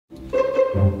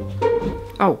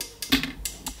Oh,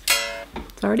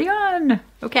 it's already on.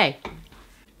 Okay.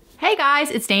 Hey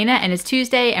guys, it's Dana and it's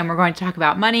Tuesday and we're going to talk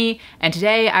about money. And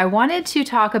today I wanted to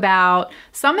talk about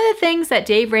some of the things that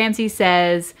Dave Ramsey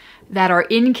says that are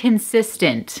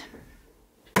inconsistent.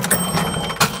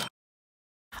 All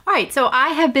right, so I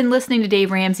have been listening to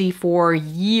Dave Ramsey for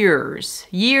years,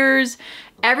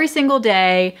 every single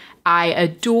day. I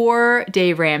adore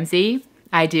Dave Ramsey.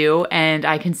 I do, and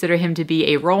I consider him to be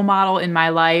a role model in my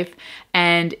life.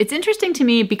 And it's interesting to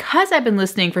me because I've been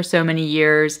listening for so many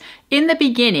years. In the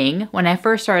beginning, when I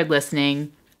first started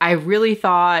listening, I really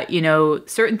thought, you know,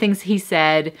 certain things he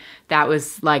said that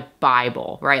was like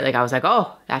Bible, right? Like I was like,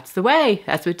 oh, that's the way.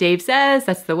 That's what Dave says.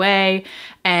 That's the way.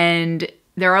 And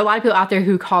there are a lot of people out there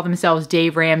who call themselves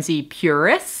Dave Ramsey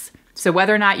purists. So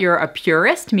whether or not you're a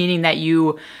purist, meaning that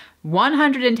you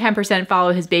 110%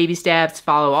 follow his baby steps,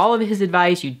 follow all of his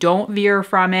advice, you don't veer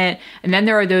from it. And then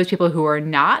there are those people who are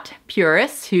not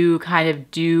purists, who kind of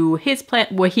do his plan,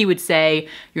 what he would say,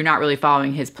 you're not really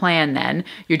following his plan then.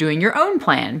 You're doing your own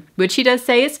plan, which he does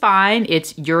say is fine.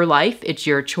 It's your life, it's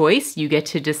your choice. You get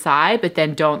to decide, but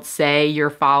then don't say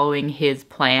you're following his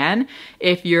plan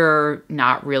if you're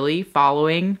not really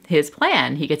following his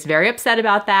plan. He gets very upset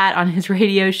about that on his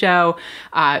radio show.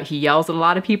 He yells at a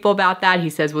lot of people about that.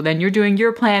 He says, well, then you're doing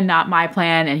your plan, not my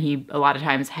plan. And he a lot of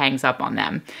times hangs up on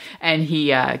them. And he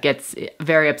gets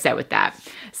very upset with that.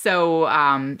 So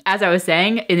as I was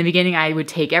saying, in the beginning, I would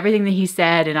take everything that he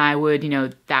said and I would, you know,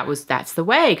 that's the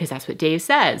way, because that's what Dave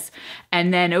says.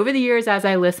 And then over the years, as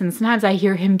I listen, sometimes I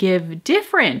hear him give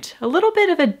a little bit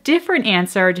of a different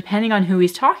answer depending on who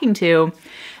he's talking to.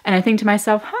 And I think to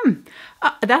myself,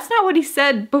 that's not what he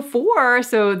said before.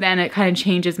 So then it kind of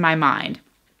changes my mind.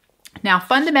 Now,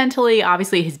 fundamentally,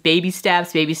 obviously, his baby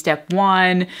steps, baby step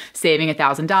 1, saving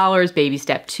 $1,000, baby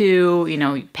step 2, you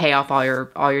know, pay off all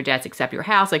your debts except your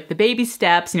house, like the baby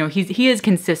steps, you know, he is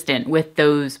consistent with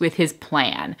with his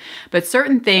plan. But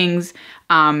certain things,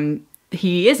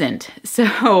 he isn't.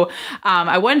 So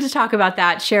I wanted to talk about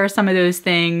that, share some of those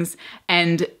things.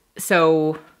 And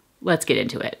so let's get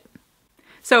into it.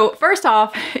 So first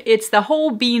off, it's the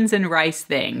whole beans and rice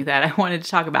thing that I wanted to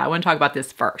talk about. I want to talk about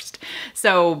this first.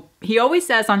 So he always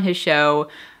says on his show,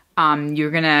 you're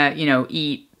gonna, you know,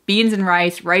 eat beans and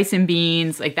rice and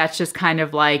beans. Like that's just kind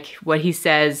of like what he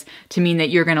says to mean that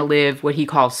you're gonna live what he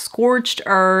calls scorched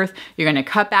earth. You're gonna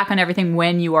cut back on everything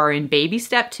when you are in baby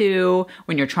step 2,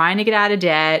 when you're trying to get out of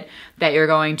debt, that you're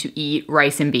going to eat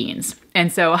rice and beans.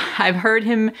 And so I've heard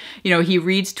him, you know, he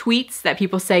reads tweets that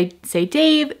people say,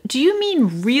 Dave, do you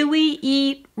mean really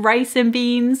eat rice and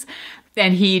beans?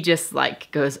 And he just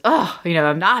like goes, oh, you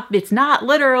know, it's not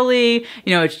literally,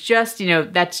 you know, it's just, you know,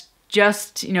 that's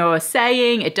just, you know, a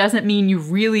saying. It doesn't mean you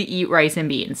really eat rice and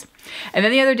beans. And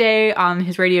then the other day on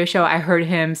his radio show, I heard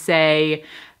him say,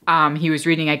 he was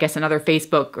reading, I guess, another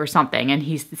Facebook or something, and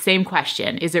he's the same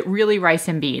question, is it really rice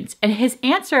and beans? And his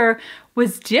answer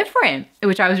was different,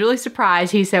 which I was really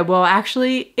surprised. He said, well,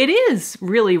 actually, it is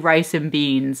really rice and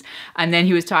beans. And then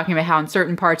he was talking about how in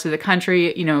certain parts of the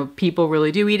country, you know, people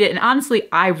really do eat it. And honestly,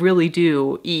 I really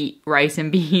do eat rice and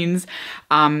beans.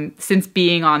 Since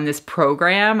being on this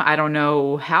program, I don't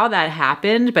know how that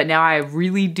happened, but now I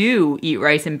really do eat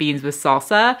rice and beans with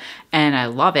salsa, and I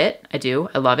love it.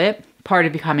 I love it. Part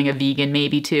of becoming a vegan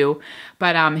maybe too.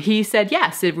 But he said,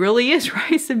 yes, it really is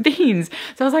rice and beans.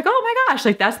 So I was like, oh my gosh,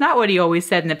 like that's not what he always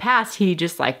said in the past. He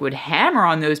just like would hammer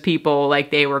on those people like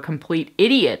they were complete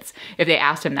idiots if they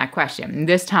asked him that question. And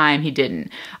this time he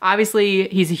didn't. Obviously,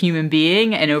 he's a human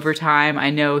being, and over time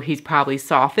I know he's probably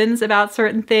softens about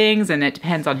certain things, and it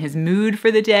depends on his mood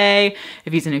for the day.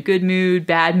 If he's in a good mood,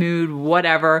 bad mood,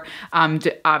 whatever,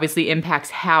 obviously impacts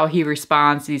how he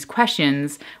responds to these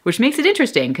questions, which makes it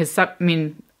interesting because, I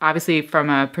mean, obviously from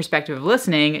a perspective of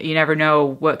listening, you never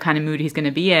know what kind of mood he's going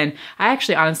to be in. I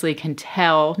actually honestly can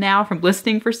tell now from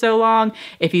listening for so long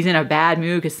if he's in a bad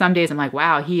mood, because some days I'm like,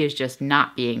 wow, he is just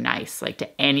not being nice, like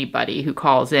to anybody who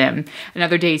calls in. And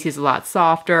other days he's a lot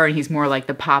softer and he's more like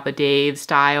the Papa Dave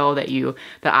style that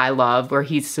I love, where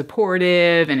he's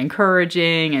supportive and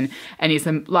encouraging, and he's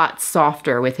a lot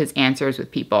softer with his answers with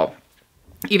people.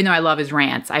 Even though I love his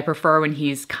rants, I prefer when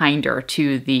he's kinder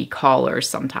to the callers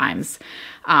sometimes.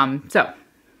 So,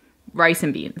 rice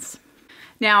and beans.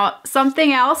 Now,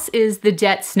 something else is the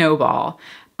debt snowball.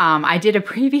 I did a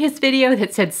previous video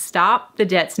that said stop the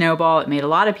debt snowball. It made a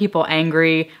lot of people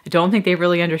angry. I don't think they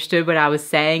really understood what I was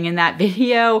saying in that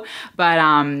video, but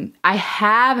I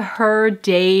have heard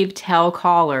Dave tell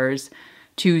callers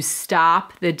to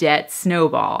stop the debt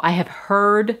snowball. I have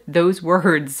heard those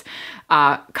words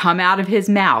come out of his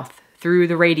mouth through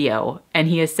the radio, and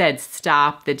he has said,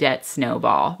 stop the debt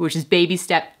snowball, which is baby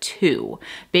step 2.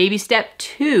 Baby step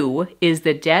 2 is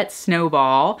the debt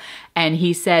snowball. And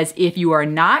he says, if you are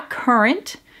not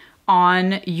current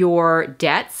on your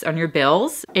debts, on your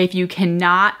bills, if you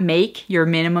cannot make your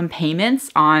minimum payments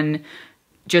on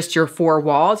just your 4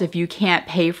 walls, if you can't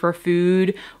pay for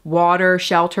food, water,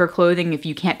 shelter, clothing, if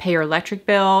you can't pay your electric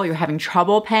bill, you're having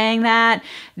trouble paying that,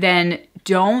 then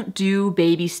don't do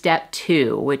baby step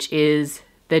 2, which is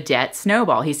the debt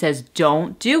snowball. He says,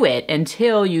 don't do it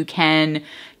until you can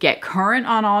get current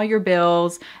on all your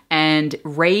bills and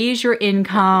raise your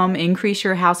income, increase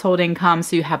your household income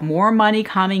so you have more money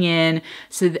coming in.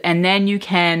 And then you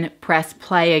can press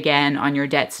play again on your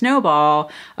debt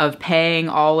snowball of paying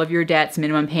all of your debts,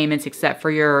 minimum payments, except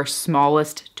for your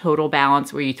smallest total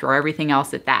balance where you throw everything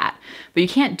else at that. But you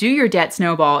can't do your debt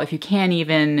snowball if you can't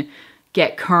even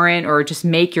get current or just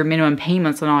make your minimum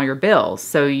payments on all your bills.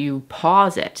 So you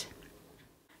pause it.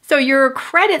 So your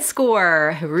credit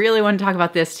score, I really want to talk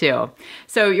about this too.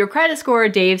 So your credit score,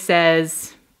 Dave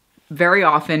says very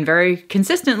often, very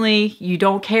consistently, you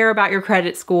don't care about your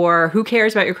credit score. Who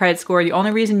cares about your credit score? The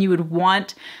only reason you would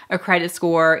want a credit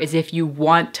score is if you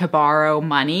want to borrow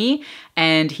money.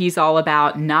 And he's all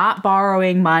about not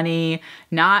borrowing money,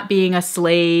 not being a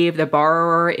slave. The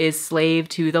borrower is slave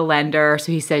to the lender.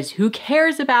 So he says, who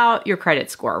cares about your credit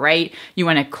score, right? You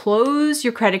want to close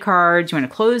your credit cards. You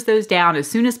want to close those down as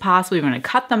soon as possible. You want to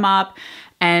cut them up.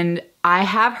 And I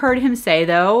have heard him say,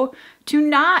 though, to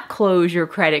not close your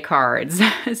credit cards.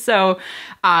 So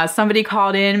somebody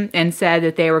called in and said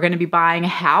that they were going to be buying a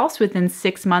house within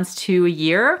 6 months to a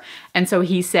year. And so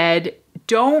he said,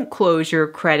 don't close your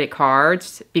credit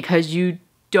cards because you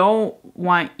don't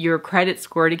want your credit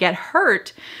score to get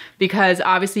hurt, because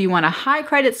obviously you want a high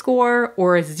credit score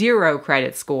or a 0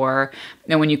 credit score.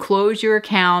 And when you close your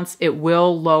accounts, it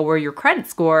will lower your credit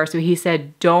score. So he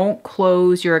said, don't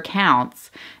close your accounts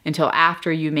until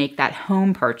after you make that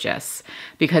home purchase,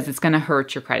 because it's going to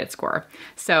hurt your credit score.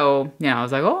 So, I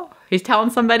was like, oh, he's telling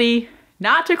somebody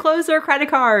not to close their credit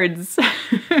cards.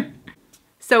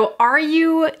 So are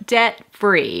you debt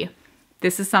free?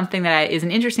 This is something that is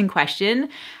an interesting question.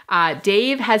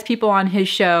 Dave has people on his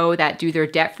show that do their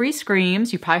debt-free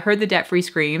screams. You probably heard the debt-free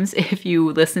screams if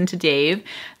you listen to Dave.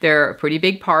 They're a pretty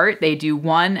big part. They do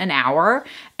 1 an hour.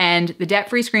 And the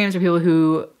debt-free screams are people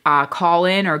who call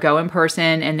in or go in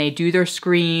person and they do their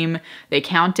scream. They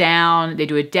count down. They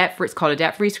do it's called a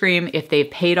debt-free scream if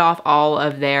they've paid off all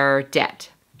of their debt.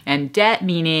 And debt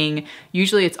meaning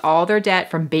usually it's all their debt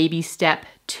from baby step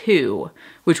 2,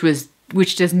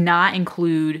 which does not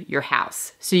include your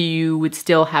house. So you would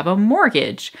still have a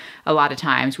mortgage a lot of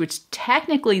times, which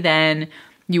technically then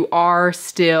you are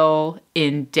still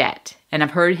in debt. And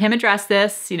I've heard him address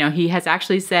this. He has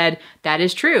actually said that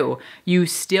is true. You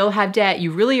still have debt.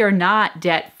 You really are not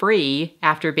debt free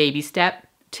after baby step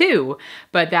 2,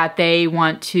 but that they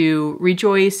want to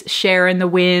rejoice, share in the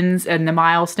wins and the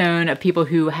milestone of people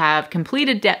who have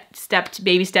completed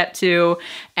baby step 2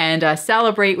 and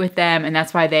celebrate with them. And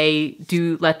that's why they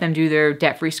do let them do their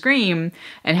debt-free scream,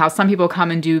 and how some people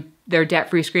come and do their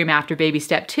debt-free scream after baby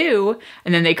step 2,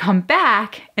 and then they come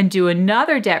back and do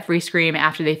another debt-free scream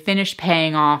after they finish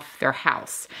paying off their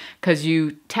house. Because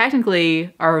you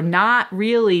technically are not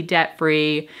really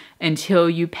debt-free until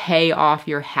you pay off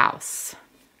your house.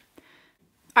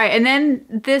 All right, and then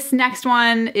this next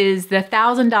one is the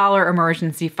 $1,000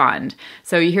 emergency fund.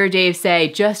 So you hear Dave say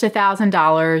just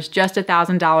 $1,000, just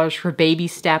 $1,000 for baby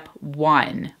step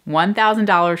 1,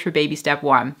 $1,000 for baby step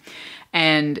 1.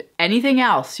 And anything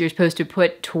else you're supposed to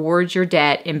put towards your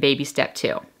debt in baby step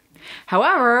 2.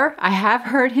 However, I have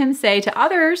heard him say to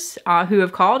others who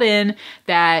have called in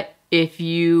that if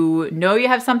you know you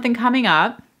have something coming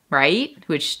up, right?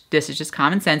 Which this is just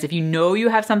common sense. If you know you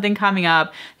have something coming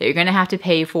up that you're going to have to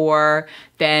pay for,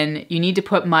 then you need to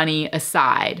put money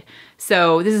aside.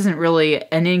 So this isn't really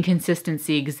an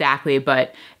inconsistency exactly,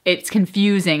 but it's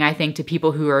confusing, I think, to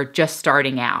people who are just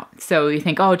starting out. So you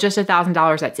think, oh, just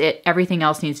 $1,000, that's it. Everything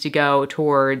else needs to go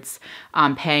towards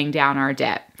paying down our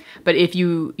debt. But if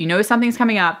you know something's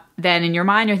coming up, then in your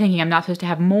mind you're thinking, I'm not supposed to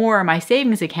have more in my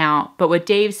savings account. But what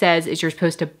Dave says is you're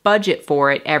supposed to budget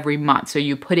for it every month. So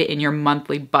you put it in your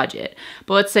monthly budget.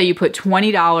 But let's say you put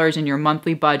 $20 in your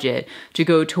monthly budget to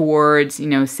go towards,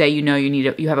 say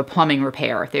you have a plumbing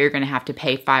repair that you're going to have to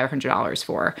pay $500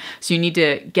 for. So you need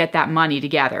to get that money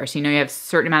together. So you have a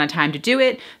certain amount of time to do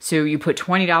it. So you put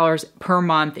 $20 per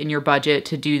month in your budget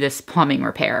to do this plumbing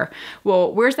repair.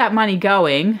 Well, where's that money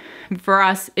going? For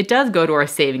us, it does go to our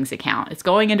savings account. It's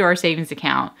going into our savings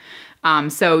account.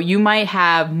 So you might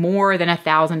have more than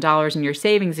 $1,000 in your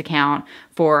savings account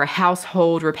for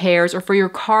household repairs or for your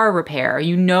car repair.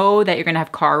 You know that you're going to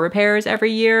have car repairs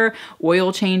every year,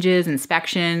 oil changes,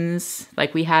 inspections,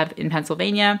 like we have in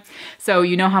Pennsylvania. So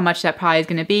you know how much that probably is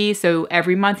going to be. So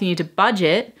every month you need to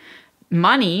budget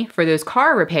money for those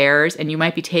car repairs, and you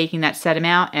might be taking that set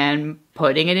amount and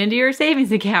putting it into your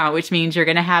savings account, which means you're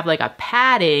going to have like a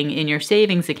padding in your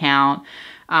savings account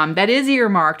that is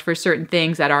earmarked for certain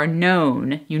things that are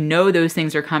known. You know those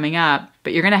things are coming up,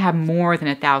 but you're going to have more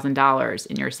than $1,000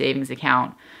 in your savings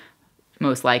account,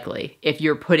 most likely, if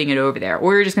you're putting it over there,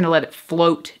 or you're just going to let it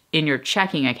float in your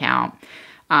checking account.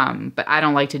 But I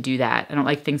don't like to do that. I don't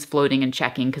like things floating and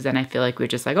checking, because then I feel like we're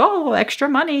just like, oh, extra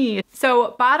money.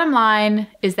 So bottom line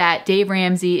is that Dave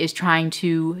Ramsey is trying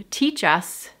to teach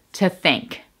us to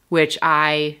think, which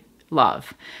I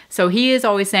love. So he is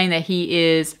always saying that he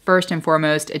is first and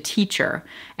foremost a teacher,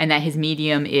 and that his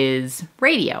medium is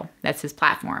radio. That's his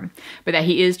platform. But that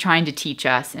he is trying to teach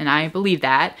us, and I believe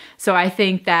that. So I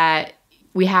think that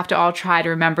we have to all try to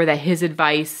remember that his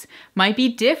advice might be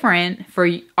different for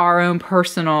our own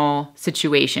personal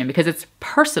situation, because it's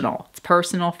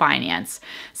personal finance.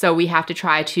 So we have to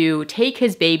try to take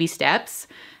his baby steps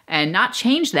and not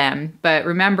change them, but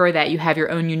remember that you have your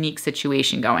own unique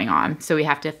situation going on. So we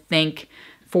have to think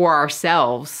for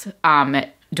ourselves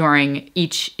during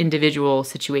each individual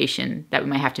situation that we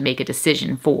might have to make a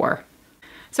decision for.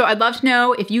 So I'd love to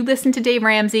know, if you listen to Dave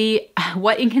Ramsey,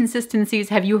 what inconsistencies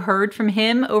have you heard from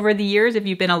him over the years? If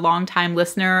you've been a long-time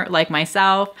listener like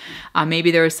myself,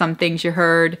 maybe there are some things you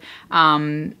heard,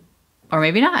 or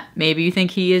maybe not. Maybe you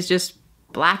think he is just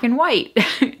black and white,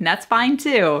 and that's fine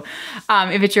too.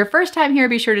 If it's your first time here,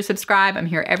 be sure to subscribe. I'm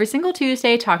here every single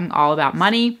Tuesday talking all about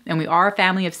money, and we are a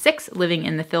family of 6 living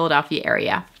in the Philadelphia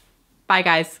area. Bye,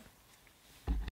 guys.